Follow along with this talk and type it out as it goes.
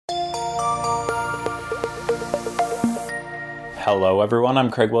Hello everyone, I'm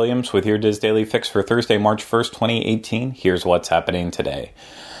Craig Williams with your Diz Daily Fix for Thursday, March 1st, 2018. Here's what's happening today.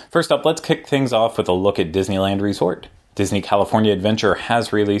 First up, let's kick things off with a look at Disneyland Resort. Disney California Adventure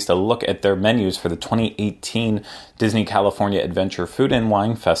has released a look at their menus for the 2018 Disney California Adventure Food and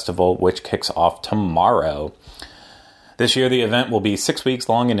Wine Festival, which kicks off tomorrow. This year, the event will be 6 weeks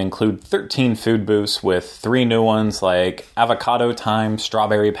long and include 13 food booths with 3 new ones like Avocado Time,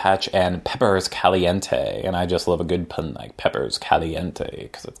 Strawberry Patch, and Peppers Caliente. And I just love a good pun like Peppers Caliente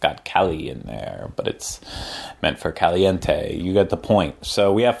because it's got Cali in there, but it's meant for Caliente. You get the point.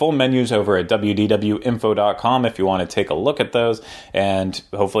 So we have full menus over at wdwinfo.com if you want to take a look at those, and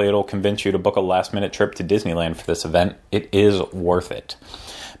hopefully it'll convince you to book a last-minute trip to Disneyland for this event. It is worth it.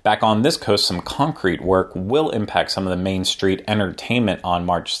 Back on this coast, some concrete work will impact some of the Main Street entertainment on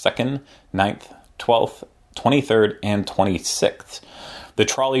March 2nd, 9th, 12th, 23rd, and 26th. The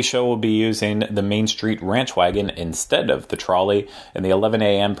trolley show will be using the Main Street Ranch Wagon instead of the trolley, and the 11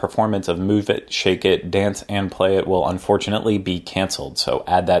 a.m. performance of Move It, Shake It, Dance, and Play It will unfortunately be canceled, so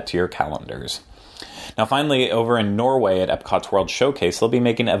add that to your calendars. Now finally, over in Norway at Epcot's World Showcase, they'll be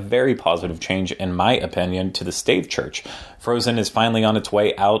making a very positive change, in my opinion, to the Stave Church. Frozen is finally on its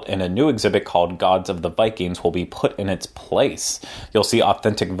way out, and a new exhibit called Gods of the Vikings will be put in its place. You'll see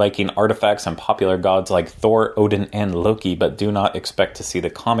authentic Viking artifacts and popular gods like Thor, Odin, and Loki, but do not expect to see the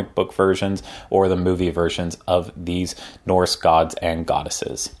comic book versions or the movie versions of these Norse gods and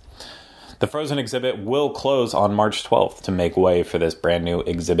goddesses. The Frozen exhibit will close on March 12th to make way for this brand new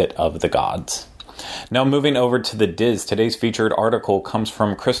exhibit of the gods. Now moving over to the Diz, today's featured article comes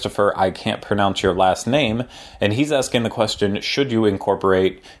from Christopher, I can't pronounce your last name, and he's asking the question, should you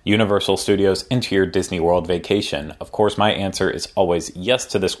incorporate Universal Studios into your Disney World vacation? Of course, my answer is always yes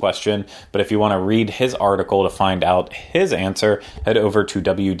to this question, but if you want to read his article to find out his answer, head over to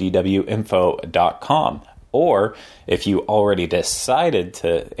wdwinfo.com. Or, if you already decided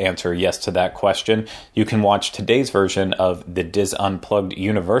to answer yes to that question, you can watch today's version of the Diz Unplugged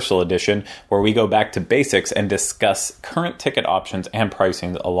Universal Edition, where we go back to basics and discuss current ticket options and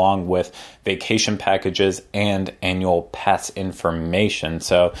pricing, along with vacation packages and annual pass information.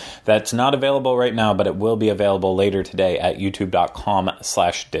 So that's not available right now, but it will be available later today at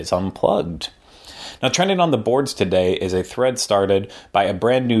youtube.com/DizUnplugged. Now, trending on the boards today is a thread started by a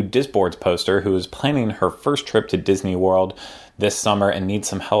brand new Dizboards poster who is planning her first trip to Disney World this summer and needs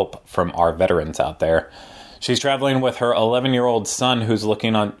some help from our veterans out there. She's traveling with her 11-year-old son who's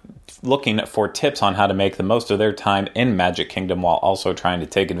looking for tips on how to make the most of their time in Magic Kingdom while also trying to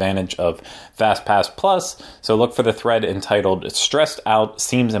take advantage of FastPass Plus. So look for the thread entitled Stressed Out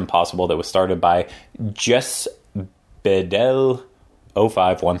Seems Impossible that was started by Jess Bedell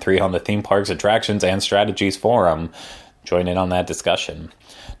 0513 on the Theme Parks, Attractions, and Strategies Forum. Join in on that discussion.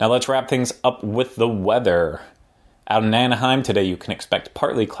 Now let's wrap things up with the weather. Out in Anaheim today, you can expect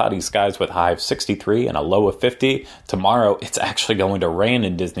partly cloudy skies with a high of 63 and a low of 50. Tomorrow, it's actually going to rain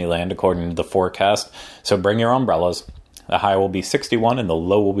in Disneyland, according to the forecast, so bring your umbrellas. The high will be 61 and the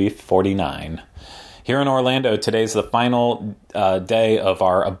low will be 49. Here in Orlando, today's the final day of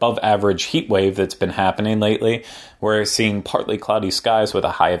our above-average heat wave that's been happening lately. We're seeing partly cloudy skies with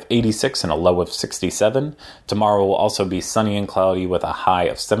a high of 86 and a low of 67. Tomorrow will also be sunny and cloudy with a high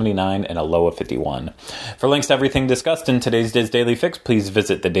of 79 and a low of 51. For links to everything discussed in today's Diz Daily Fix, please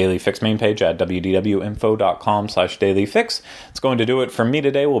visit the Daily Fix main page at wdwinfo.com/dailyfix. It's going to do it for me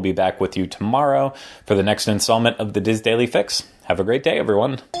today. We'll be back with you tomorrow for the next installment of the Diz Daily Fix. Have a great day,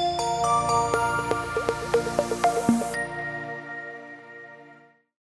 everyone.